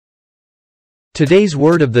Today's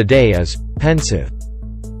word of the day is pensive.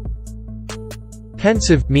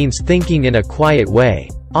 Pensive means thinking in a quiet way,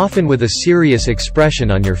 often with a serious expression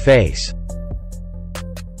on your face.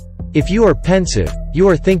 If you are pensive, you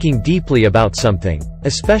are thinking deeply about something,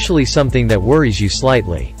 especially something that worries you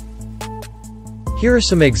slightly. Here are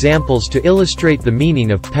some examples to illustrate the meaning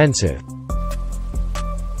of pensive.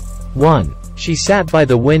 1. She sat by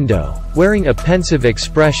the window, wearing a pensive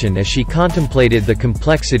expression as she contemplated the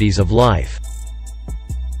complexities of life.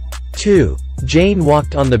 2. Jane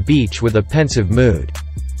walked on the beach with a pensive mood.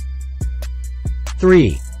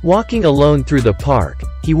 3. Walking alone through the park,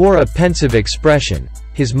 he wore a pensive expression,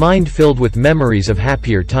 his mind filled with memories of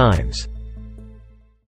happier times.